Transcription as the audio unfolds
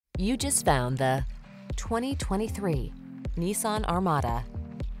You just found the 2023 Nissan Armada.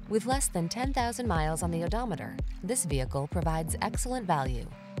 With less than 10,000 miles on the odometer, this vehicle provides excellent value.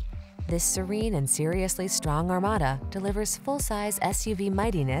 This serene and seriously strong Armada delivers full-size SUV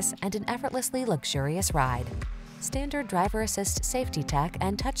mightiness and an effortlessly luxurious ride. Standard driver assist safety tech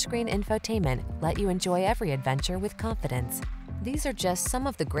and touchscreen infotainment let you enjoy every adventure with confidence. These are just some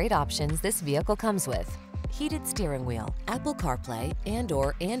of the great options this vehicle comes with: heated steering wheel, Apple CarPlay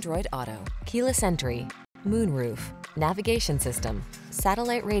and/or Android Auto, keyless entry, moonroof, navigation system,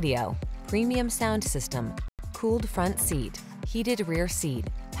 satellite radio, premium sound system, cooled front seat, heated rear seat,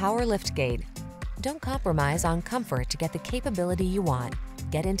 power liftgate. Don't compromise on comfort to get the capability you want.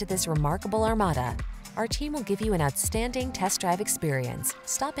 Get into this remarkable Armada. Our team will give you an outstanding test drive experience.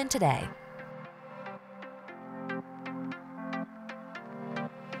 Stop in today.